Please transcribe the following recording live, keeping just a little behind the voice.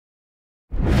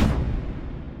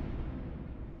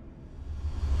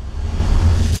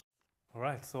All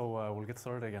right, so we'll get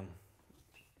started again.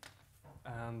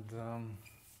 And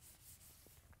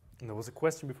there was a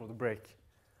question before the break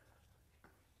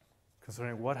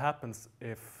concerning what happens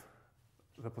if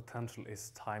the potential is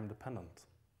time dependent.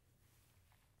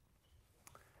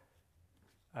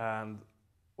 And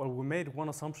well, we made one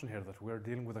assumption here that we are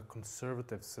dealing with a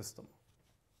conservative system.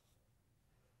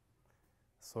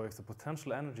 So if the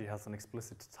potential energy has an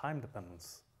explicit time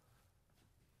dependence,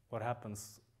 what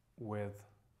happens with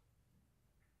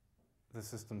the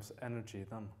system's energy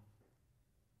then?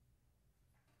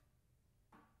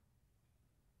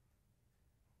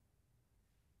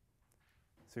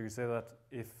 So you say that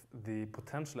if the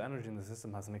potential energy in the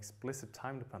system has an explicit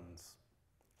time dependence,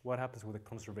 what happens with the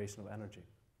conservation of energy?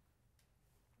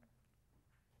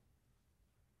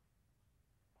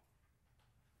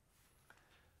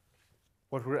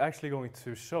 What we're actually going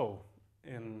to show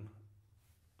in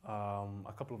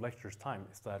a couple of lectures' time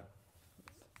is that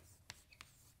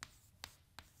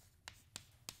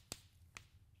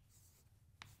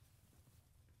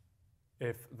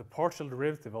if the partial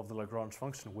derivative of the Lagrange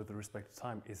function with respect to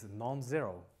time is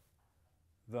non-zero,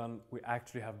 then we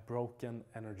actually have broken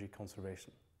energy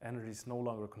conservation. Energy is no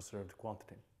longer a conserved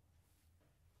quantity.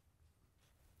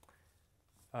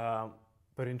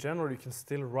 But in general, you can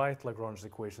still write Lagrange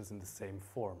equations in the same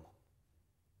form.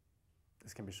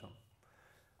 This can be shown.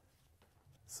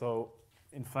 So,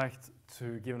 in fact,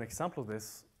 to give an example of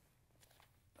this,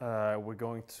 we're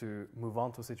going to move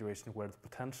on to a situation where the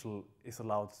potential is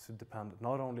allowed to depend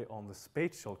not only on the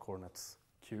spatial coordinates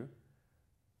q,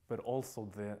 but also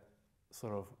the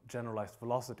sort of generalized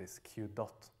velocities q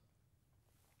dot.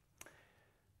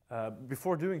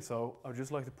 Before doing so, I would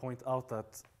just like to point out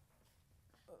that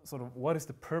sort of what is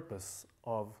the purpose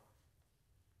of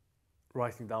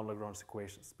writing down Lagrange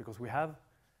equations? Because we have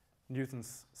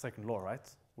Newton's second law, right?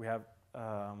 We have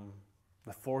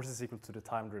the force is equal to the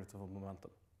time derivative of momentum.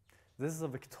 This is a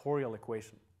vectorial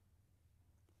equation.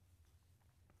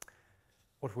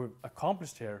 What we've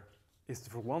accomplished here is,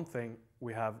 for one thing,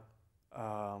 we have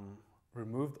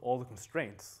removed all the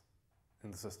constraints in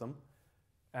the system,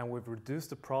 and we've reduced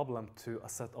the problem to a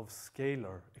set of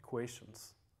scalar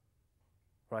equations.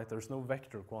 Right? There's no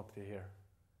vector quantity here.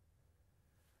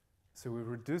 So we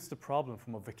reduced the problem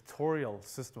from a vectorial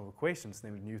system of equations,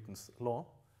 namely Newton's law,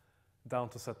 down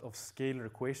to a set of scalar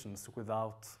equations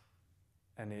without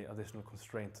any additional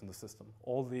constraints in the system.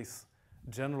 All these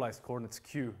generalized coordinates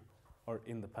q are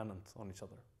independent on each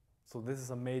other. So this is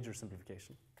a major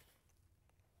simplification.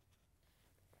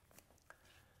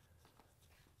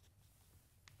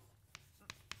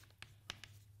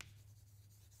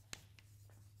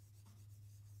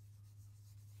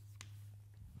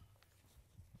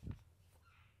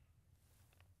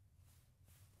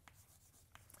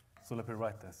 So let me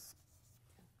write this.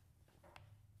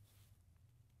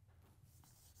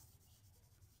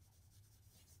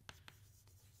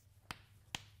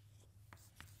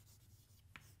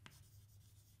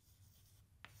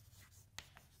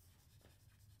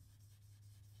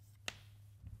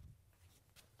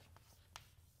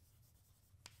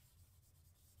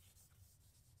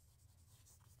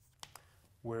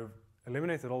 We've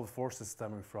eliminated all the forces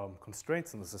stemming from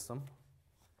constraints in the system.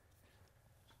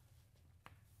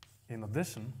 In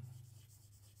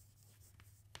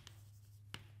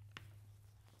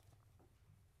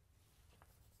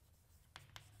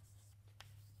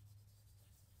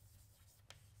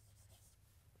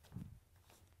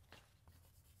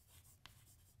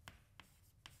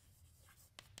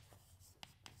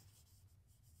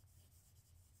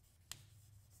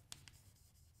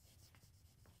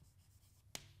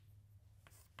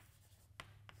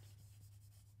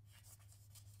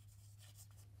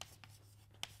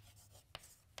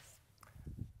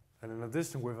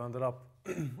addition, we've ended up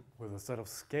with a set of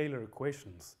scalar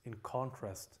equations in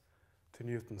contrast to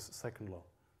Newton's second law.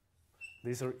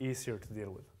 These are easier to deal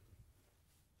with.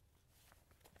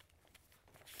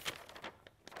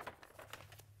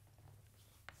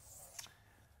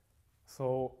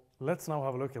 So let's now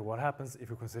have a look at what happens if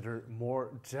you consider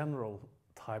more general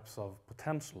types of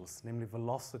potentials, namely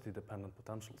velocity-dependent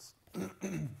potentials.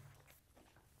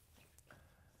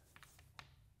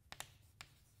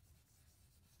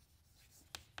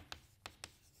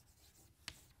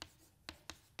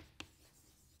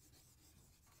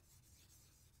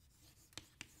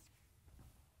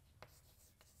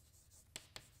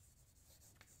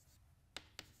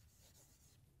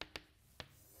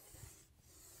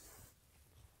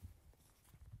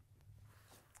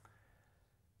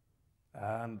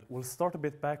 And we'll start a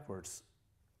bit backwards,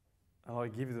 and I'll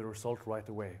give you the result right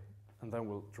away, and then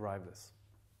we'll derive this.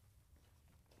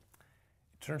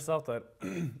 Turns out that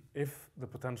if the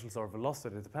potentials are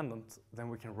velocity dependent, then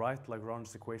we can write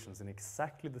Lagrange's equations in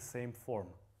exactly the same form.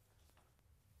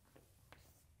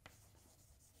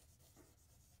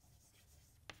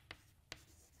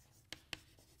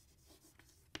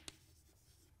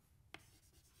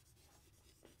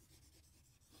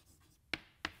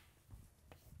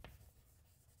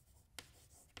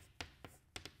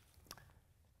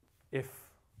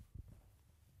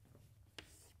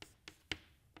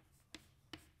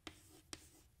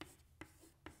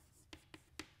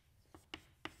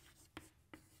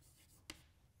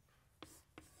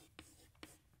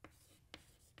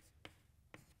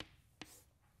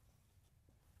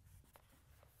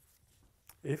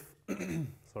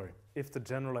 If the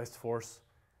generalized force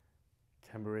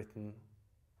can be written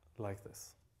like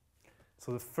this.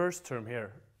 So the first term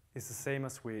here is the same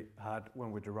as we had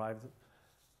when we derived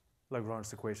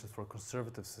Lagrange's equations for a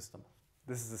conservative system.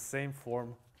 This is the same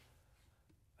form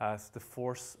as the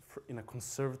force in a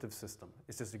conservative system.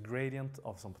 It's just a gradient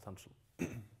of some potential.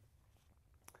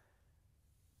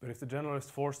 But if the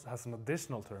generalized force has an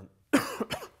additional term,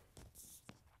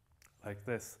 like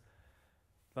this,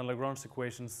 then Lagrange's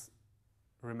equations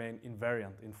remain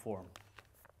invariant in form.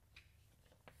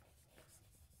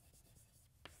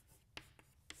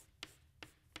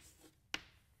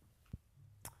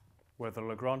 Where the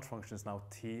Lagrange function is now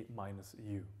t minus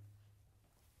u.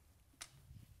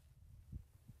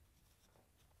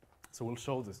 So we'll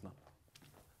show this now.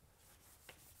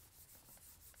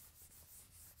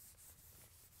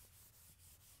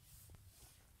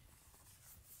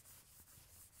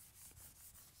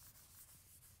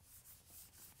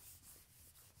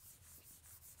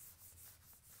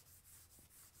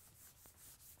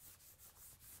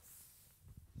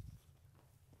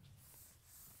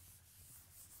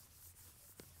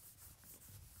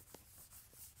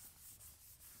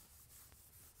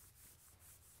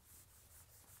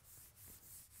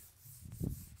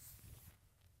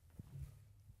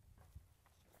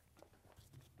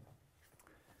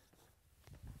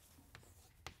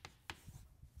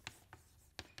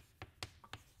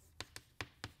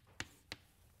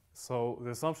 So the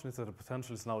assumption is that the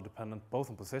potential is now dependent both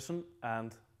on position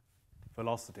and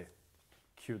velocity,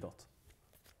 q dot.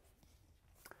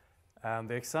 And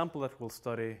the example that we'll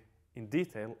study in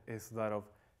detail is that of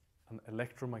an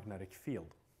electromagnetic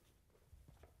field.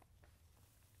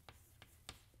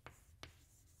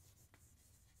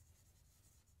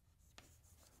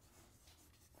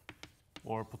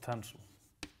 Or potential.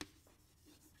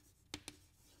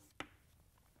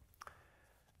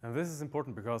 And this is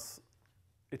important because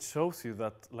it shows you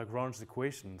that Lagrange's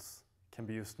equations can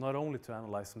be used not only to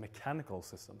analyze mechanical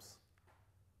systems,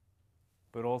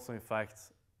 but also, in fact,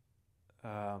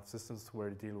 systems where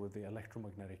you deal with the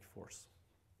electromagnetic force.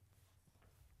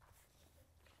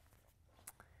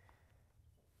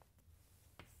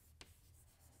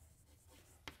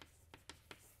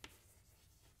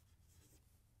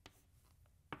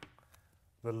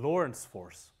 The Lorentz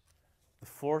force, the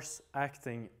force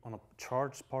acting on a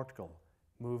charged particle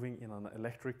moving in an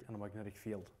electric and a magnetic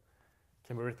field,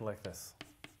 can be written like this.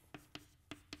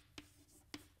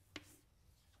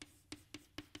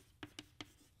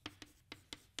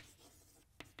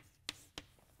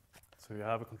 So you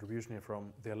have a contribution here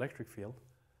from the electric field,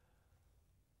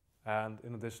 and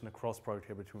in addition a cross product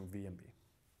here between V and B.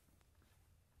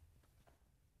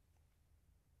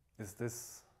 Does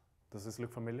this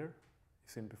look familiar?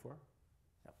 You've seen it before?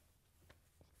 Yeah.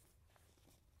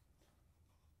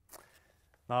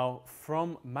 Now,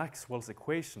 from Maxwell's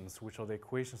equations, which are the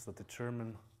equations that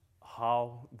determine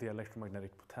how the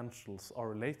electromagnetic potentials are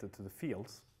related to the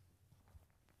fields,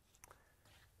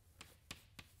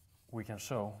 we can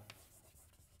show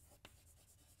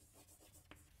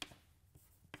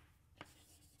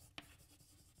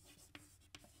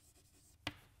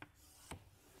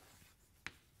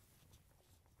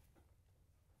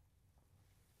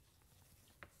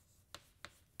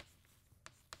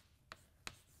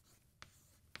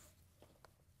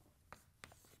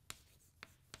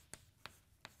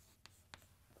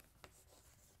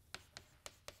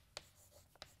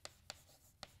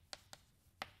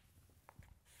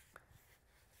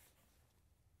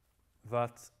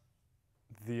that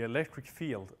the electric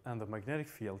field and the magnetic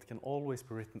field can always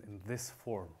be written in this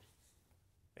form,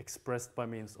 expressed by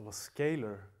means of a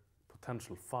scalar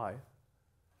potential phi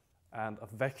and a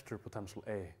vector potential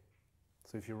A.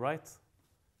 So if you write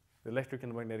the electric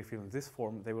and the magnetic field in this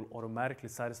form, they will automatically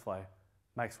satisfy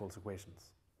Maxwell's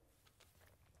equations.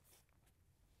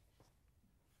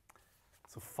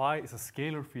 So phi is a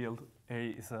scalar field, A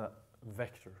is a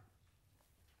vector.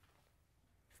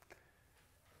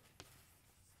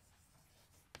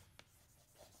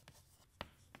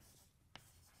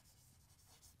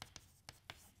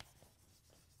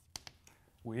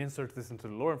 we insert this into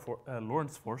the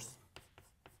Lorentz force.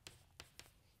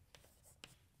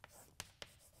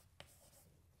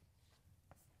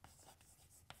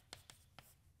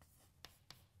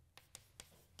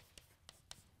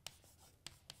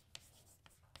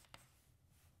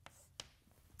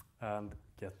 And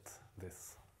get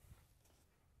this.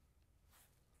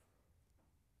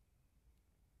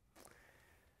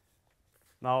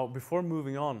 Now, before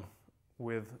moving on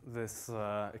with this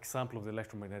example of the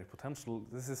electromagnetic potential,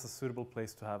 this is a suitable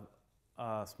place to have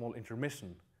a small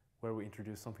intermission where we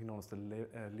introduce something known as the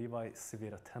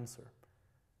Levi-Civita tensor.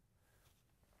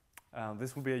 And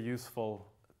this will be a useful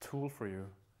tool for you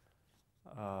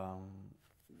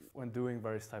when doing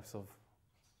various types of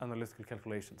analytical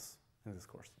calculations in this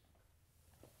course.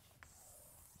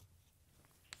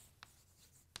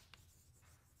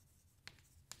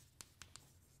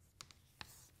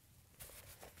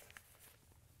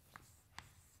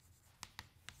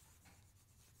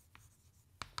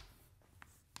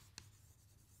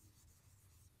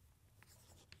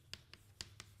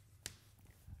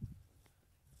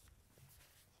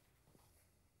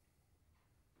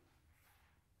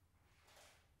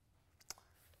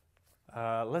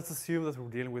 Let's assume that we're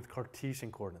dealing with Cartesian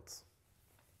coordinates.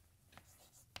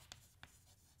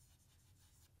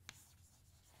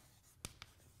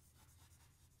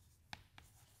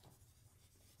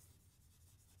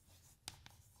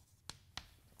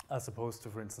 As opposed to,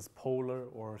 for instance, polar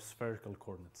or spherical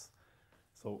coordinates.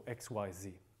 So x, y,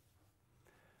 z.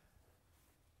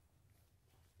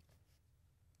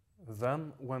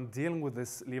 Then, when dealing with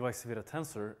this Levi-Civita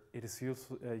tensor, it is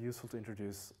useful to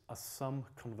introduce a sum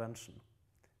convention.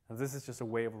 And this is just a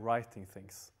way of writing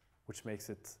things, which makes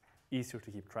it easier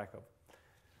to keep track of.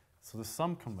 So the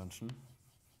sum convention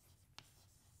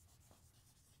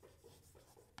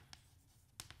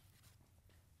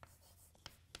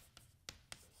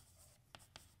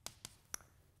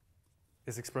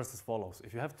is expressed as follows.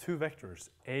 If you have two vectors,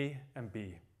 A and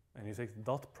B, and you take the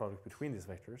dot product between these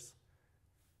vectors,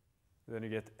 then you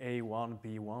get A1,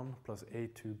 B1 plus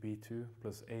A2, B2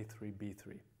 plus A3,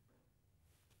 B3.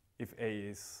 If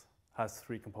A has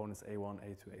three components, A1,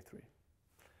 A2, A3.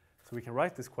 So we can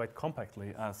write this quite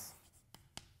compactly as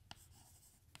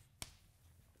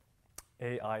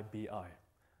AI, BI.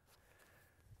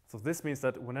 So this means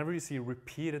that whenever you see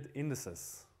repeated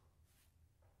indices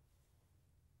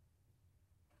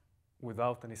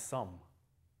without any sum,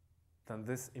 then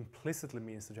this implicitly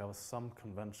means that you have a sum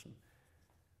convention.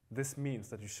 This means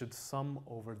that you should sum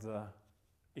over the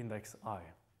index I.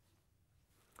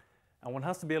 And one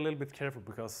has to be a little bit careful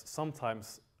because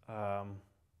sometimes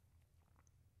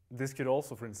this could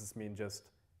also, for instance, mean just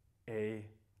the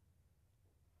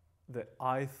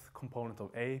ith component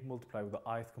of A multiplied with the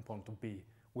ith component of B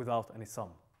without any sum,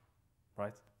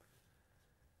 right?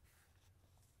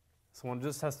 So one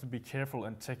just has to be careful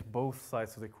and check both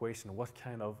sides of the equation, what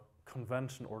kind of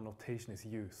convention or notation is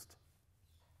used.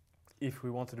 If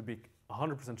we wanted to be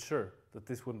 100% sure that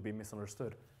this wouldn't be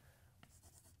misunderstood,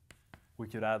 we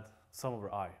could add sum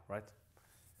over I, right?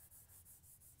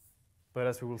 But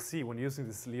as we will see, when using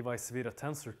this Levi-Civita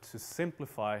tensor to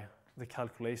simplify the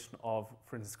calculation of,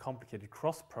 for instance, complicated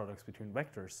cross products between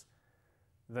vectors,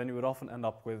 then you would often end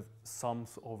up with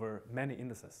sums over many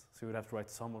indices. So you would have to write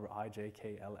sum over I, j,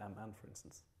 k, l, m, n, for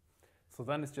instance. So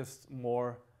then it's just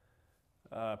more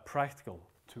practical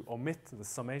to omit the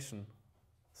summation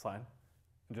sign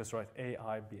and just write a,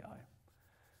 I, b, I.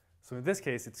 So in this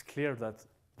case, it's clear that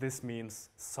this means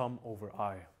sum over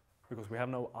I, because we have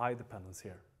no I dependence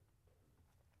here.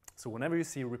 So whenever you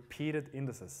see repeated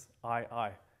indices,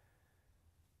 I,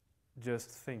 just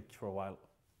think for a while,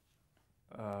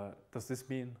 does this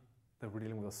mean that we're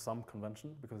dealing with a sum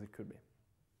convention? Because it could be.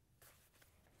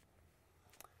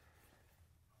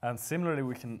 And similarly,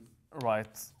 we can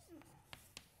write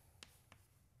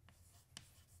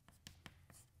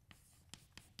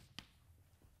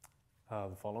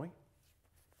the following.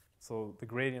 So the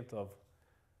gradient of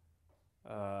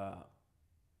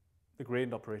the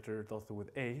gradient operator dotted with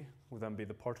A would then be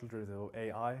the partial derivative of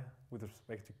AI with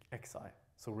respect to xi.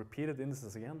 So repeated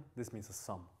indices again, this means a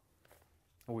sum.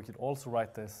 And we could also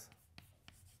write this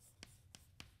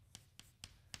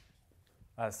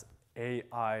as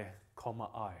AI, comma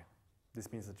I.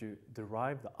 This means that you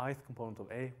derive the ith component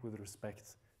of A with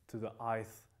respect to the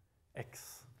ith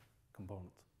x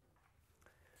component.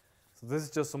 So this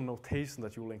is just some notation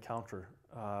that you will encounter,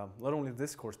 not only in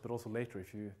this course, but also later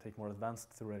if you take more advanced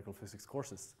theoretical physics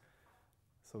courses.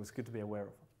 So it's good to be aware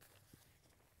of.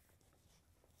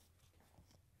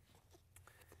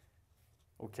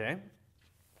 Okay.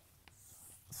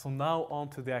 So now on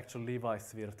to the actual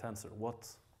Levi-Civita tensor. What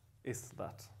is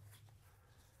that?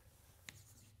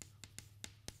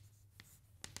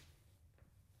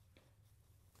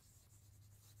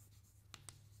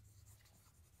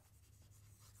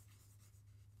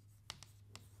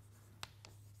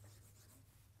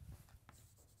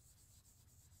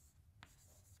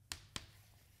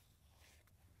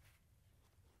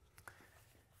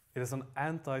 It is an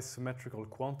anti-symmetrical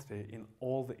quantity in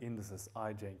all the indices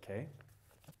I, j, and k.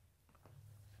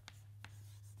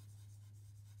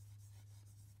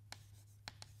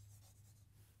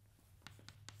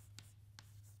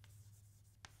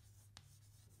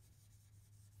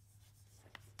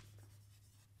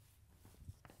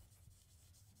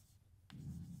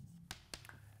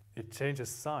 It changes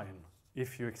sign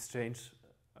if you exchange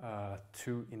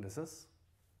two indices.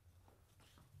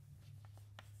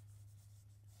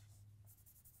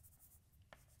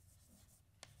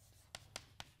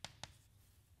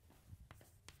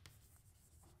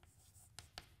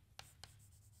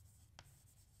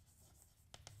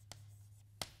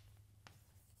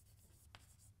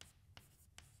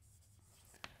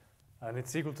 And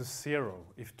it's equal to 0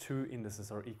 if two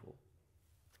indices are equal.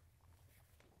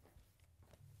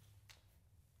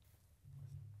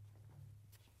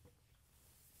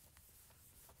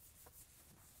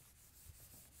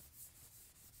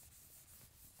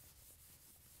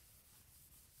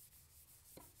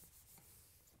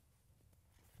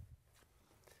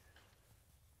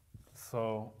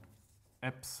 So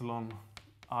epsilon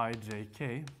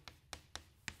ijk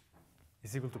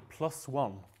is equal to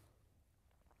 +1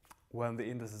 when the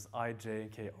indices I, j,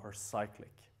 and k are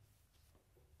cyclic.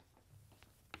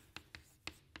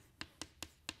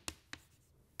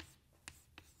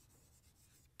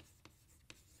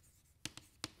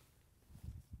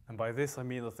 And by this I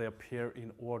mean that they appear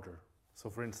in order. So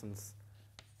for instance,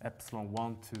 epsilon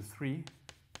 1, 2, 3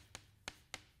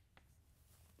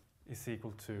 is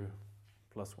equal to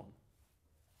 +1.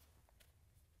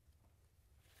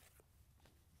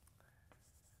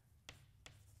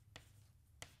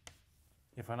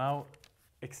 If I now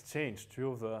exchange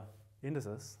two of the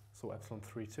indices, so epsilon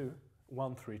 3, 2,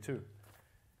 1, 3, 2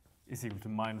 is equal to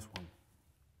 -1.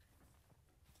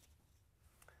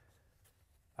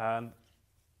 And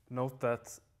note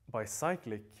that by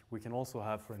cyclic, we can also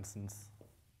have, for instance,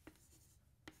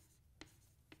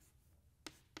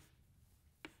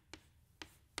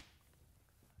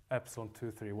 epsilon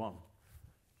 2, 3, 1.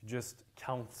 You just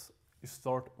count, you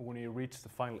start, when you reach the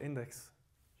final index,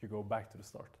 you go back to the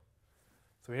start.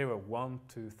 So here we have 1,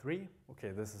 2, 3.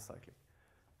 Okay, this is cyclic.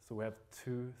 So we have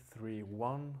 2, 3,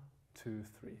 1, 2,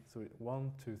 3. So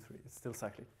 1, 2, 3. It's still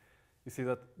cyclic. You see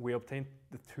that we obtained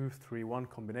the 2, 3, 1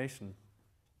 combination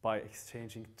by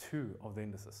exchanging two of the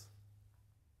indices.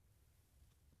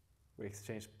 We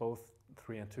exchanged both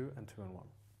 3 and 2 and 2 and 1.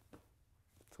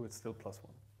 So it's still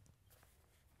 +1.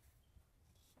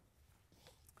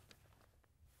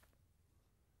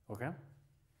 Okay?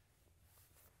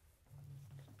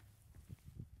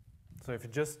 So if you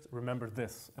just remember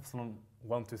this, epsilon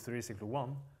 1, 2, 3 is equal to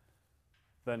 1,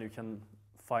 then you can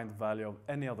find the value of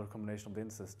any other combination of the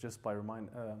indices just by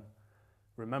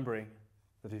remembering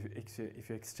that if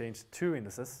you exchange two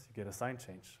indices, you get a sign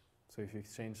change. So if you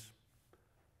exchange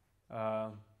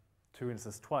two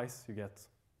indices twice, you get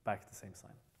back the same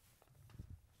sign.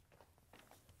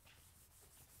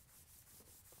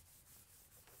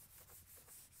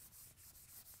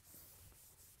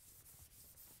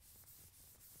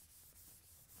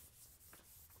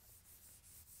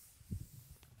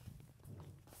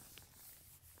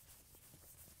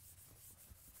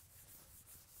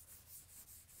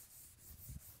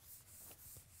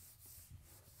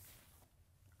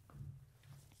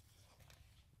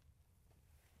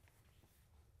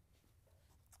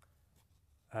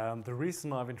 The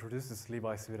reason I've introduced this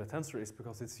Levi-Civita tensor is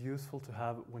because it's useful to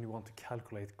have when you want to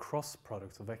calculate cross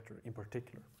products of vector in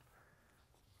particular.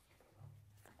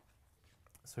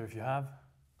 So if you have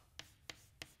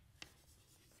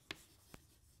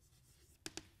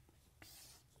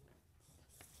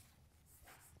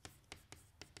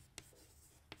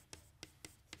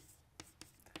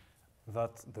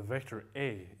that the vector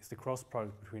A is the cross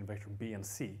product between vector B and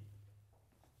C,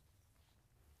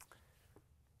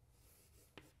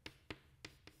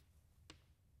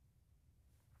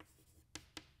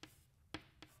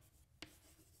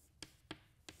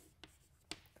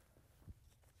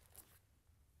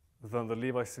 then the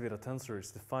Levi-Civita tensor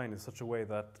is defined in such a way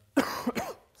that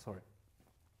sorry,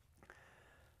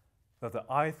 that the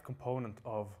ith component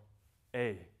of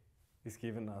A is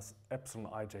given as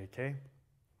epsilon ijk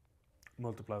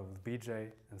multiplied with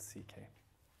bj and ck.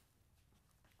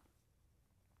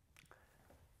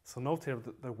 So note here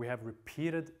that we have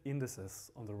repeated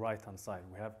indices on the right-hand side.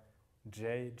 We have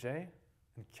jj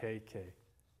and kk,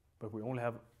 but we only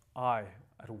have I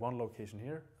at one location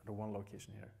here and at one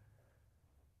location here.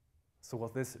 So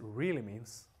what this really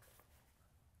means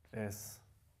is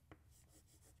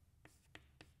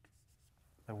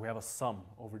that we have a sum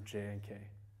over j and k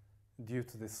due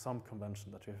to this sum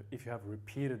convention that if you have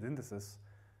repeated indices,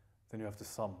 then you have to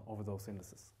sum over those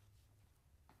indices.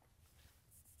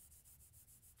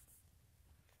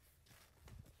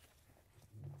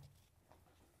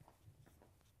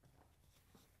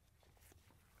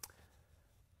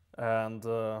 And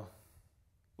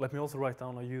let me also write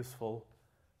down a useful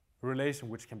relation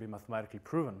which can be mathematically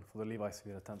proven for the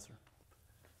Levi-Civita tensor.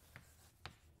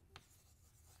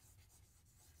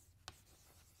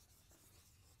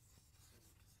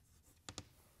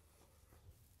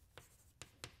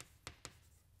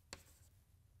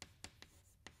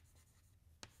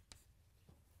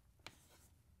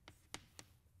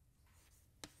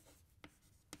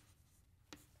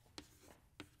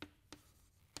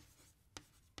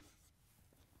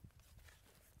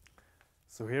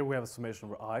 So here we have a summation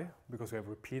over I, because we have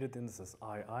repeated indices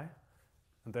I,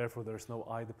 and therefore there's no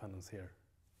I dependence here.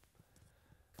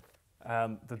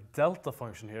 And the delta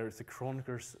function here is the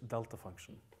Kroneker's delta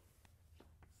function.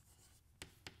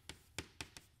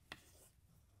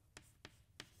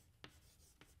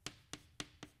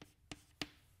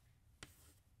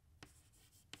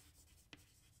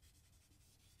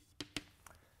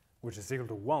 Which is equal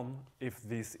to 1 if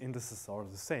these indices are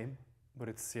the same, but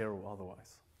it's 0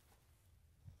 otherwise.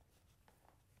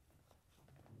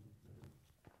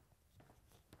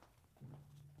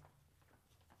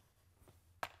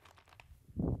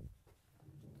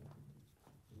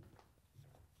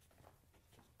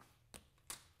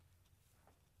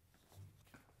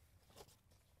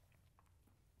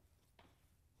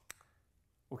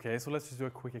 Okay, so let's just do a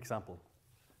quick example.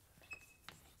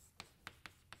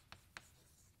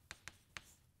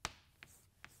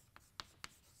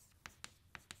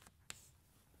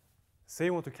 Say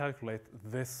you want to calculate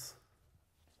this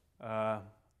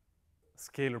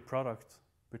scalar product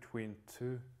between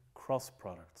two cross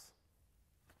products.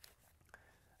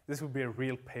 This would be a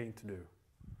real pain to do,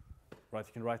 right?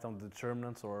 You can write down the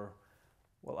determinants or,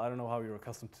 well, I don't know how you're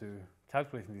accustomed to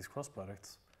calculating these cross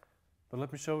products, but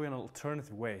let me show you an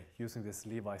alternative way using this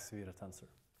Levi-Civita tensor.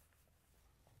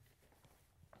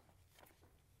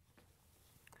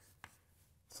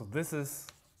 So this is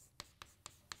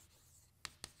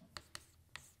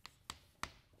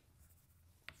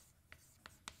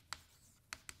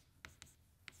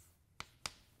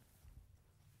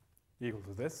equal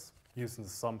to this, using the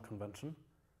sum convention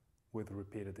with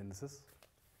repeated indices.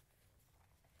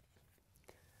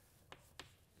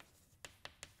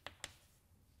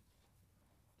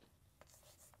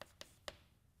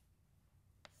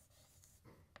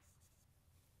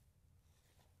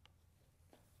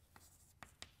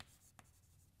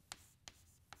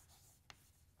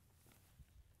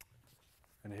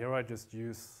 And here I just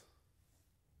use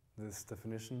this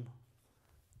definition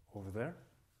over there.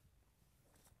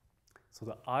 So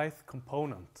the ith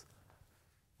component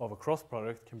of a cross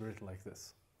product can be written like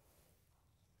this.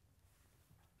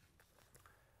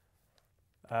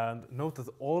 And note that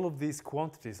all of these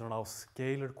quantities are now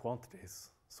scalar quantities,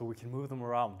 so we can move them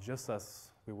around just as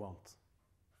we want.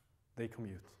 They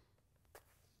commute.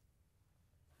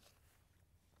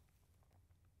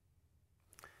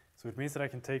 So it means that I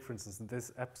can take, for instance,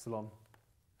 this epsilon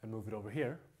and move it over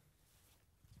here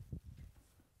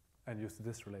and use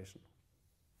this relation.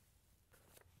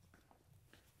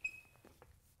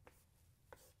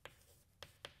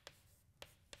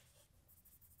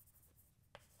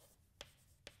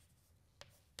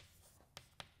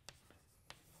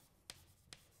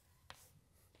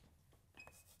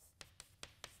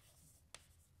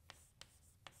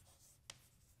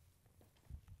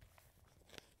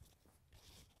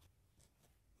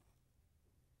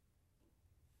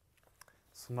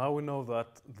 So now we know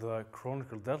that the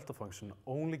Kronecker delta function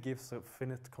only gives a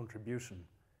finite contribution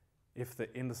if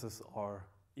the indices are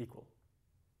equal.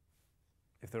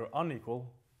 If they're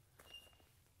unequal,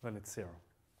 then it's 0.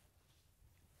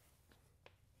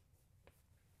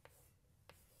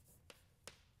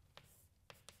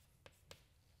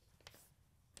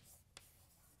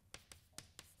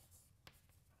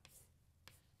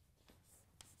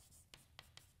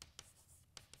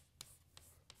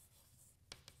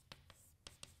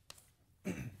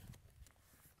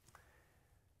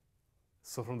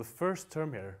 So from the first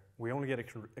term here, we only get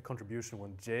a contribution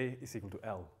when j is equal to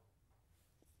L.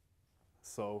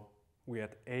 So we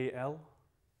get AL,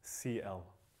 CL.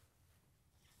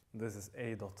 This is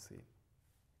A dot C.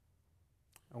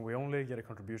 And we only get a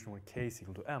contribution when k is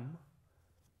equal to M.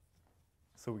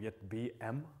 So we get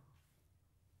BM,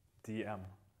 DM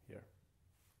here.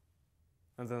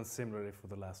 And then similarly for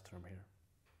the last term here.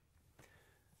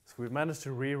 So we've managed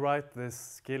to rewrite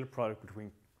this scalar product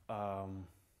between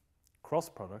cross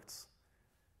products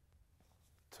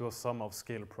to a sum of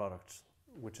scalar products,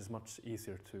 which is much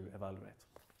easier to evaluate.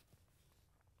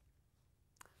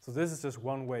 So this is just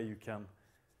one way you can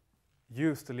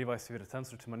use the Levi-Civita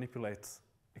tensor to manipulate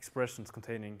expressions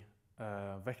containing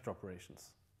vector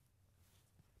operations.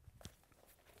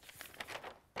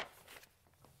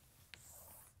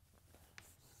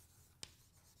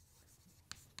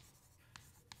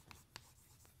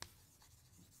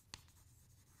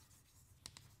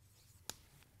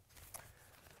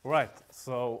 Right,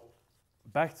 so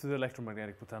back to the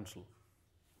electromagnetic potential.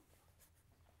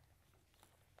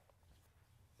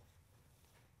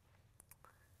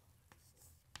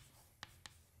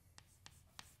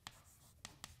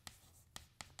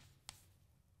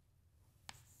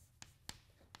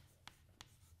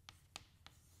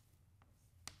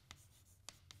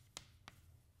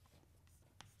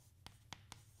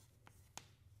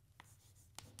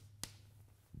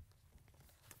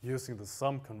 Using the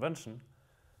sum convention,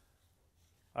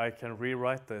 I can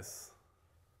rewrite this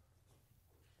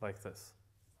like this.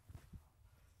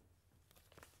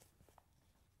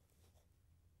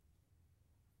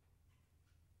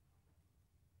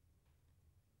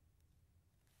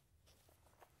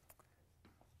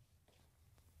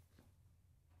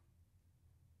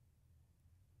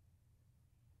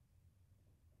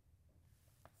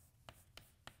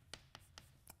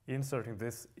 Inserting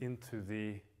this into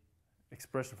the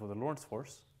expression for the Lorentz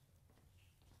force,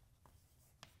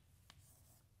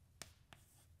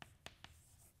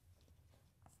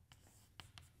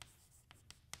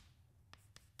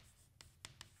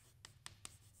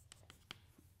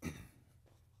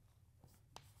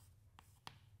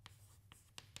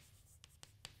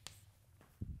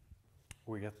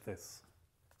 we get this.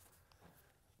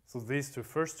 So these two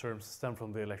first terms stem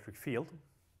from the electric field,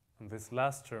 and this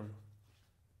last term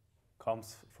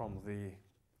comes from the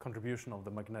contribution of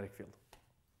the magnetic field.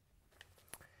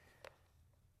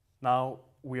 Now,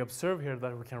 we observe here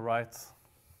that we can write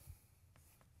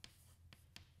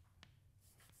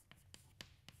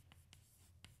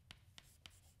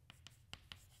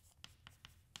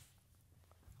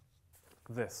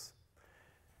this,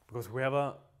 because we have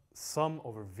a sum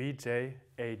over Vj,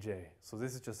 Aj. So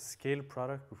this is just a scalar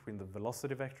product between the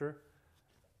velocity vector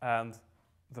and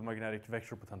the magnetic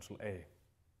vector potential A.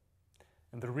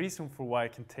 And the reason for why I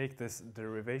can take this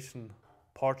derivation,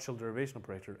 partial derivation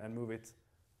operator, and move it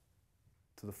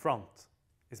to the front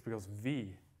is because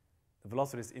V, the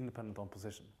velocity, is independent on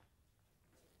position.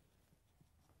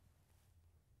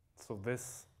 So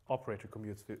this operator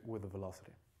commutes with the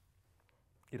velocity.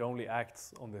 It only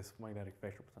acts on this magnetic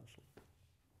vector potential.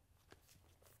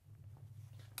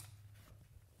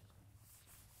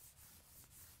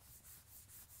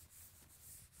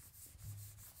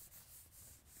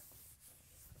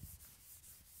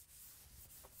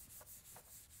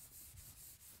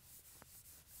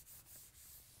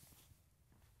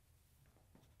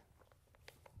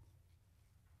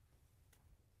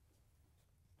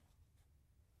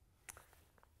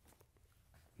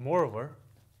 Moreover,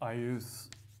 I use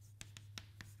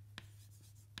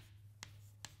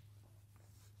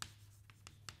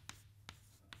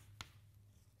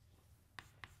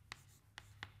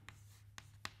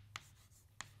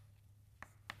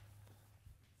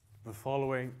the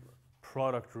following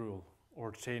product rule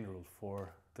or chain rule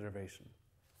for derivation.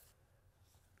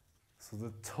 So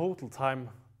the total time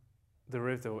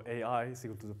derivative of AI is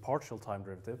equal to the partial time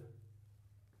derivative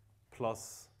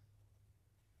plus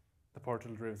the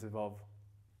partial derivative of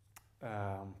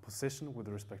position with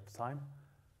respect to time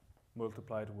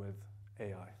multiplied with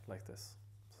AI, like this.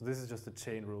 So this is just a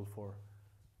chain rule for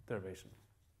derivation.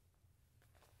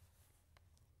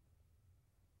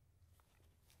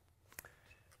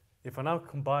 If I now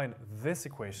combine this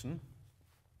equation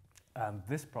and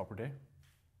this property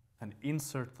and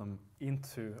insert them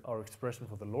into our expression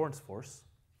for the Lorentz force,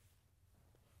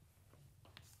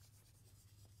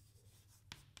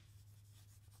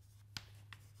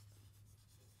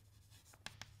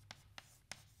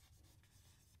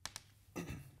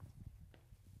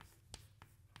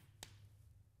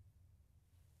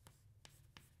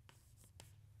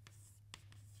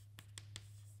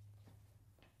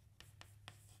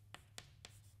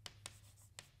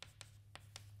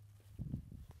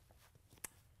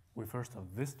 we first have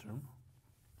this term,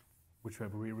 which we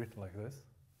have rewritten like this.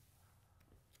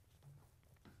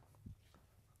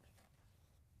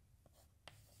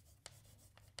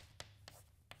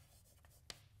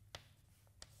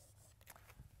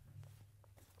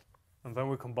 And then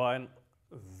we combine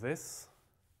this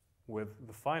with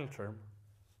the final term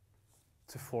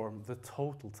to form the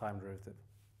total time derivative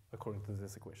according to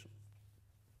this equation.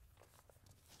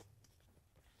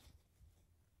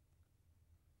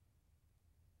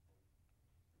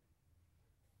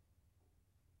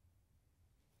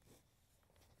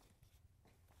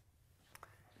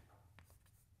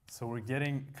 So we're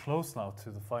getting close now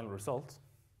to the final result,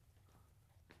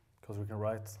 because we can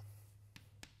write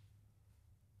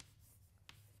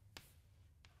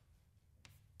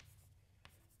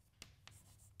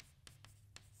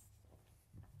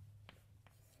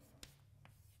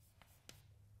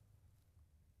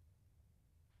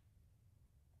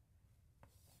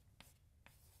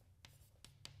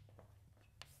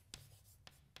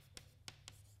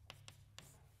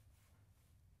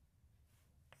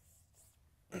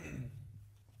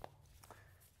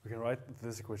we can write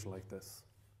this equation like this.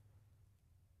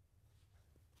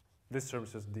 This term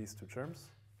is just these two terms.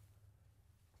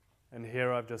 And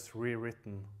here I've just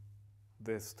rewritten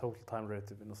this total time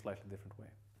derivative in a slightly different way.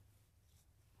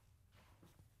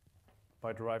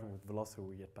 By deriving with velocity,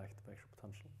 we get back the vector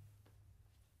potential.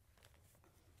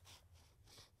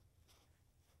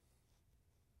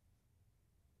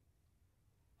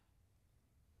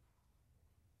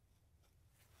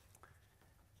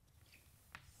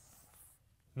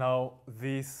 Now,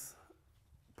 these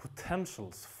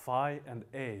potentials, phi and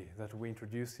A, that we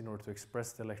introduced in order to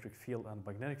express the electric field and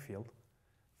magnetic field,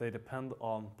 they depend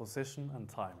on position and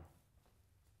time.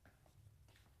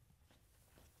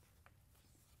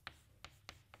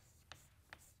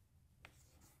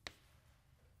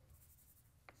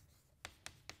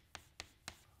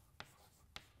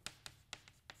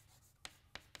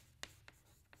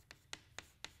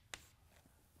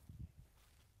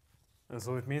 And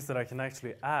so it means that I can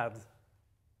actually add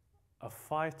a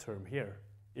phi term here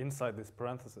inside this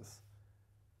parenthesis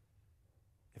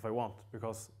if I want,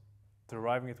 because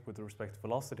deriving it with respect to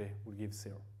velocity would give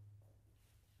 0.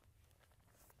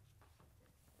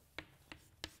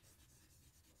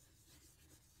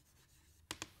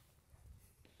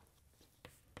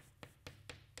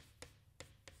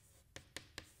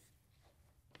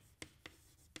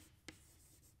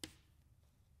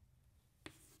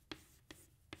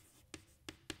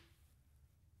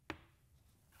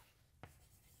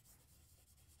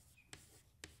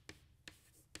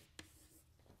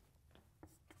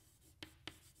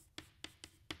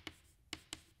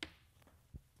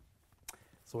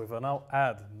 So if I now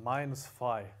add minus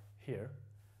phi here,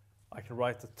 I can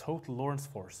write the total Lorentz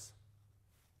force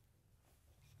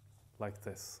like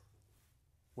this,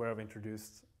 where I've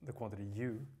introduced the quantity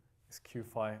u is q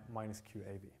phi minus q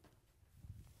ab.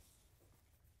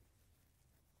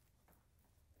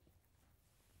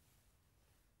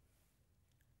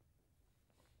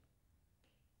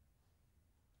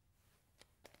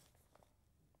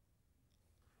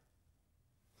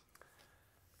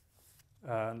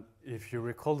 And if you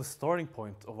recall the starting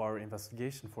point of our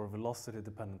investigation for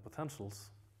velocity-dependent potentials,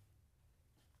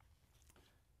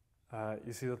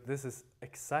 you see that this is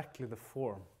exactly the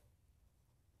form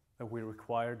that we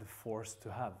require the force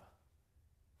to have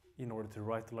in order to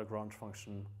write the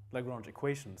Lagrange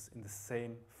equations in the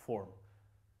same form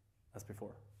as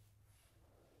before.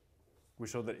 We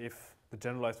showed that if the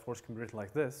generalized force can be written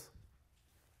like this,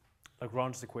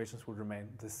 Lagrange's equations would remain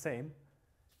the same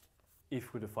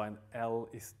if we define L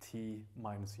is T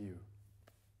minus U.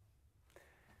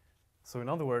 So in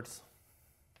other words,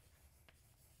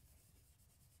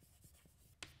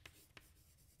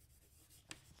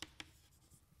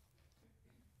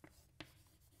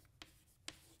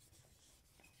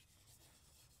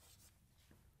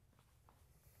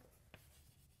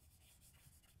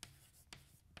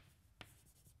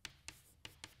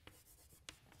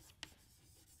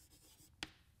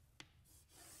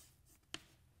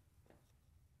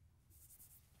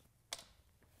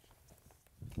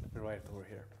 let me write it over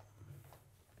here.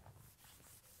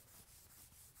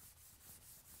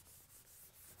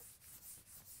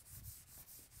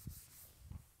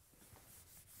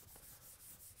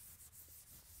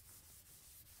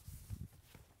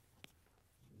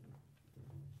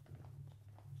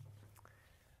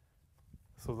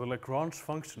 So the Lagrange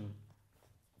function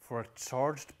for a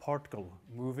charged particle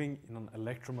moving in an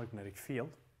electromagnetic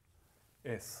field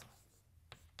is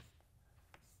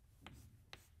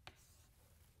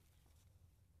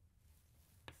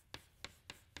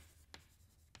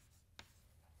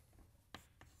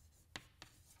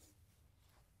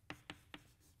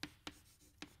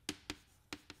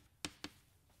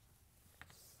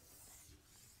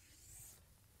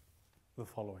the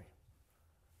following.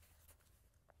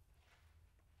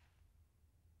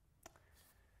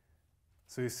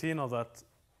 So you see now that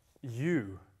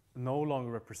U no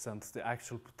longer represents the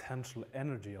actual potential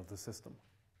energy of the system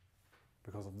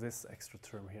because of this extra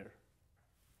term here.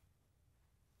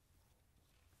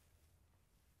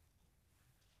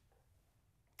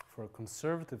 For a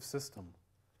conservative system,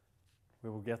 we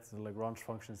will get the Lagrange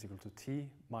function is equal to T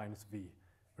minus V,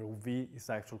 where V is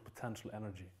the actual potential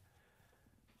energy.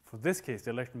 For this case,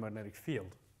 the electromagnetic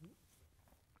field,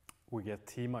 we get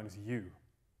T minus U,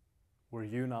 where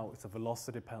U now is a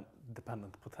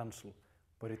velocity-dependent potential,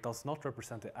 but it does not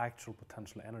represent the actual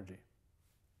potential energy.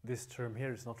 This term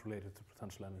here is not related to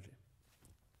potential energy,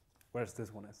 whereas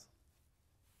this one is.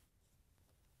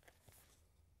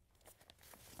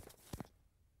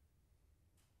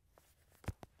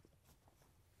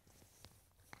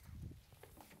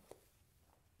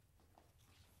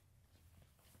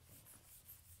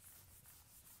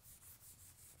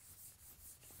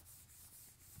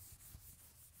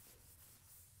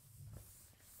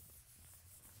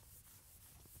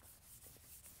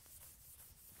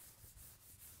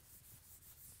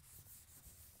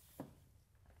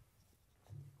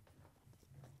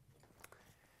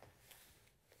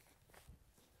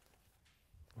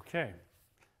 Okay.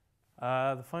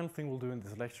 The final thing we'll do in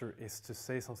this lecture is to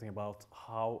say something about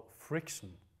how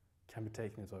friction can be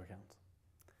taken into account.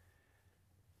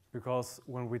 Because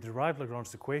when we derived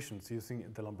Lagrange's equations using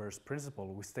D'Alembert's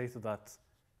principle, we stated that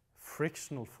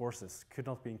frictional forces could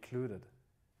not be included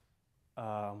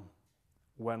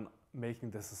when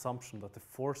making this assumption that the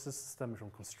forces stemming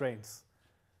from constraints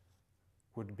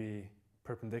would be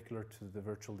perpendicular to the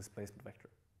virtual displacement vector.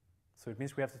 So it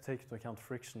means we have to take into account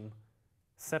friction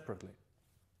separately.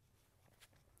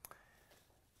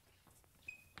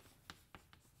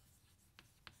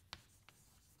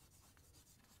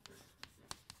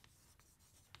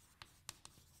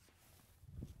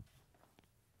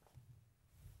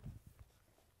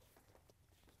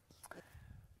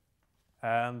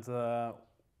 And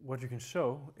what you can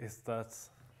show is that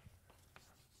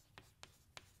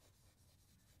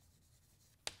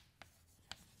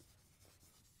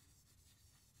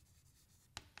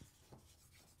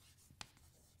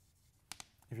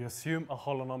if you assume a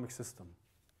holonomic system,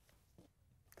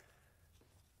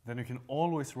 then you can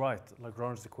always write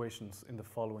Lagrange's equations in the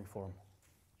following form.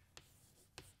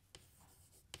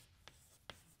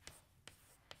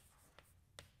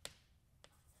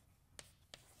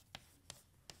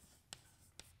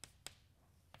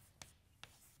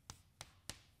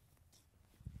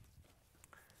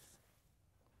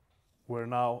 Where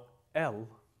now L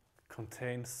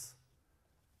contains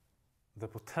the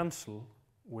potential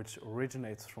which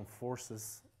originates from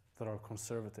forces that are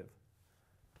conservative,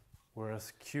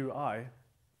 whereas Qi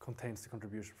contains the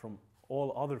contribution from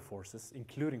all other forces,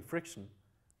 including friction,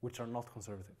 which are not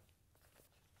conservative.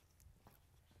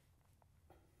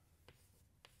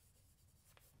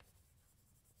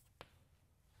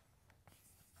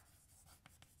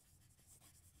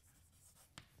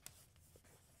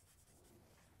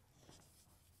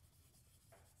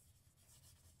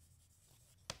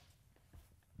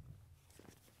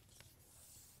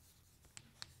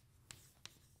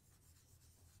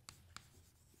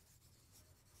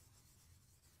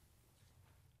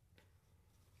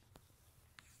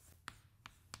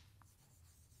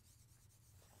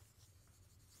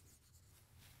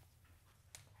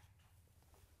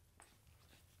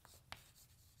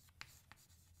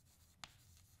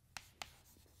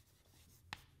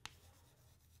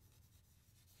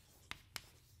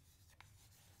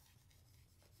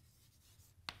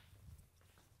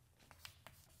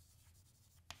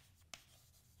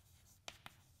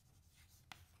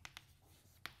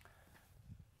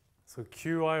 So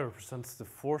Qi represents the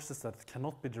forces that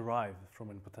cannot be derived from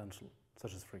any potential,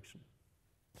 such as friction.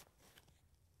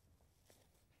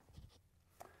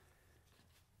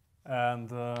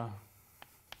 And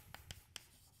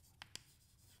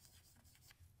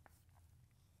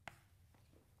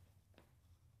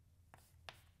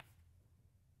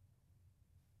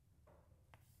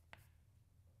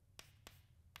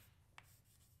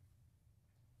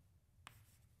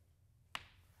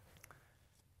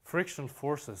frictional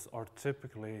forces are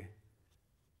typically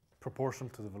proportional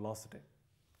to the velocity.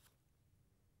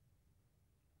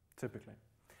 Typically.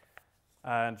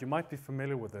 And you might be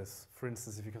familiar with this. For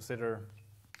instance, if you consider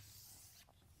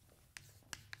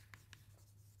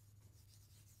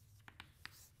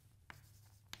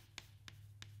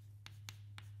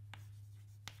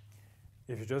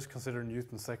if you just consider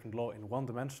Newton's second law in one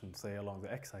dimension, say along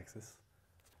the x-axis,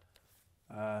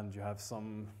 and you have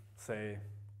some, say,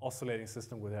 oscillating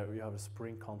system where you have a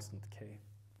spring constant k.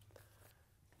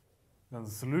 Then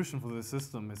the solution for this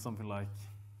system is something like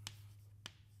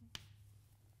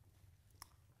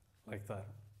that.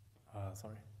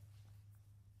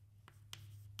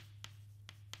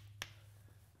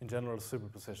 In general,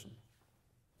 superposition.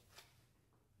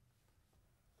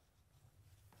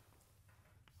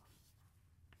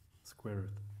 Square root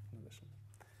in addition.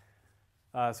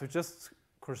 So it just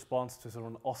corresponds to sort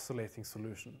of an oscillating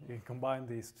solution. You can combine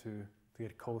these to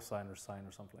get cosine or sine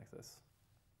or something like this.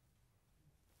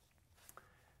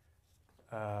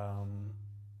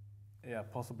 Yeah,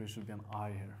 possibly should be an I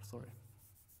here, sorry.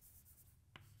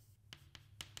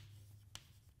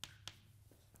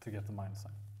 To get the minus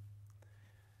sign.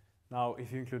 Now,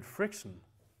 if you include friction,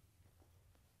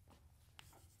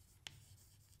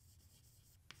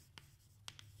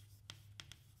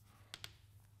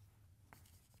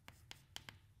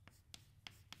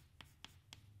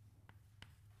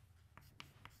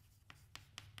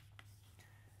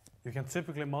 you can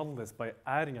typically model this by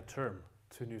adding a term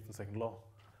to Newton's second law,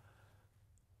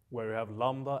 where you have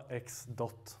lambda x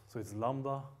dot. So it's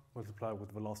lambda multiplied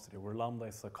with velocity, where lambda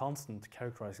is a constant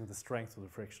characterizing the strength of the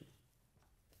friction.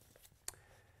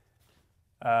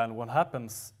 And what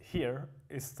happens here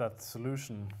is that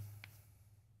solution,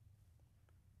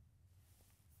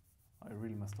 I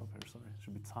really messed up here, sorry, it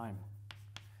should be time.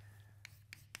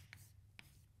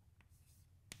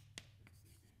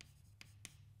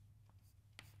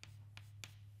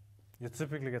 You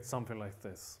typically get something like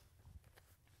this.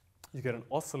 You get an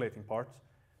oscillating part,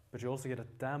 but you also get a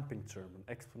damping term,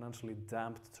 an exponentially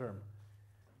damped term.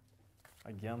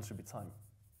 Again, should be time.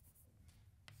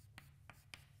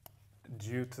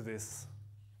 Due to this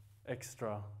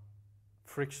extra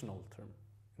frictional term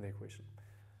in the equation.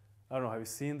 I don't know, have you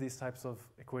seen these types of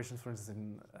equations, for instance,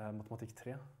 in Mekanikk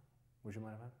 3, which you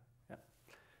might have had? Yeah.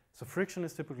 So friction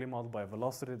is typically modeled by a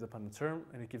velocity-dependent term,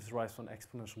 and it gives rise to an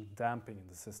exponential damping in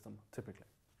the system, typically.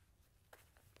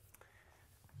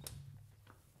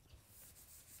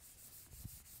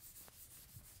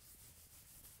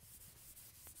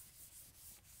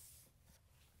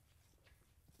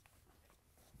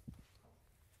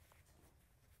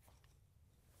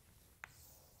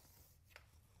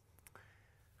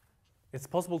 It's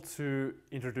possible to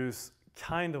introduce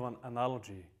kind of an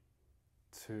analogy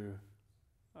to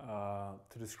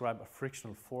describe a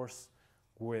frictional force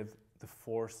with the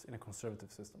force in a conservative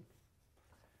system.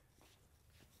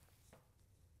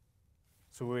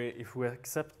 So if we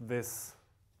accept this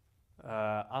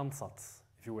ansatz,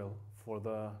 if you will, for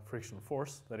the frictional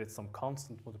force, that it's some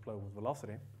constant multiplied with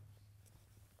velocity,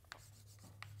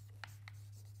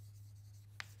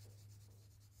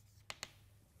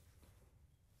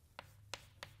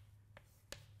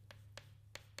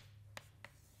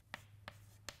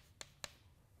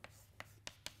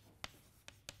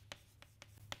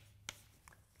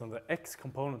 then the x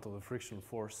component of the frictional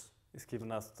force is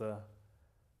given as the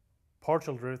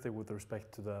partial derivative with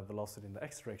respect to the velocity in the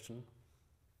x direction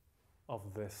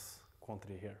of this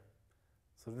quantity here.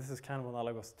 So this is kind of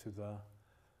analogous to the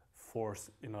force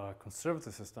in a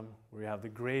conservative system where you have the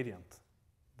gradient,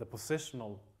 the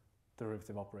positional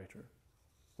derivative operator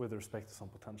with respect to some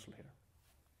potential here.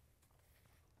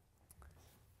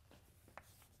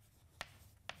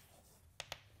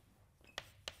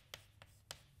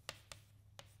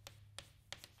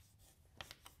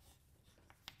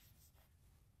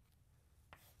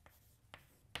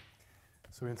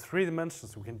 So in 3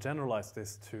 dimensions, we can generalize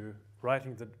this to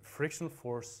writing the frictional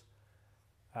force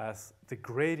as the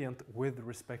gradient with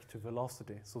respect to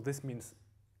velocity. So this means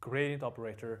gradient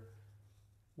operator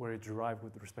where you derive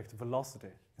with respect to velocity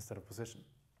instead of position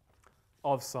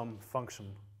of some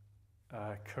function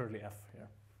curly f here.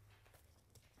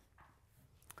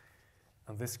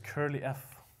 And this curly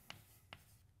f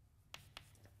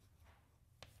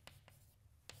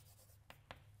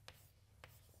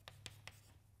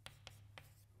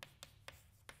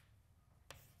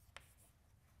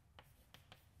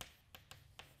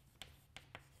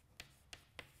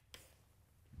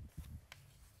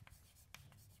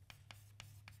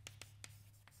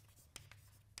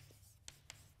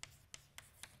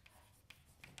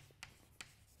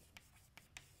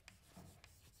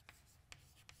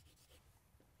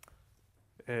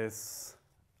is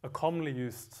a commonly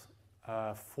used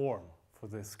form for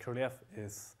this curly f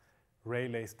is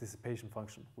Rayleigh's dissipation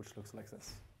function, which looks like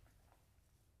this.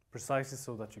 Precisely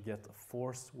so that you get a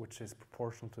force which is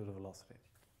proportional to the velocity.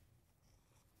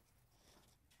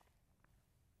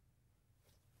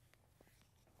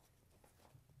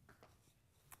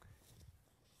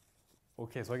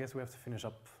 Okay, so I guess we have to finish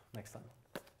up next time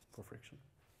for friction.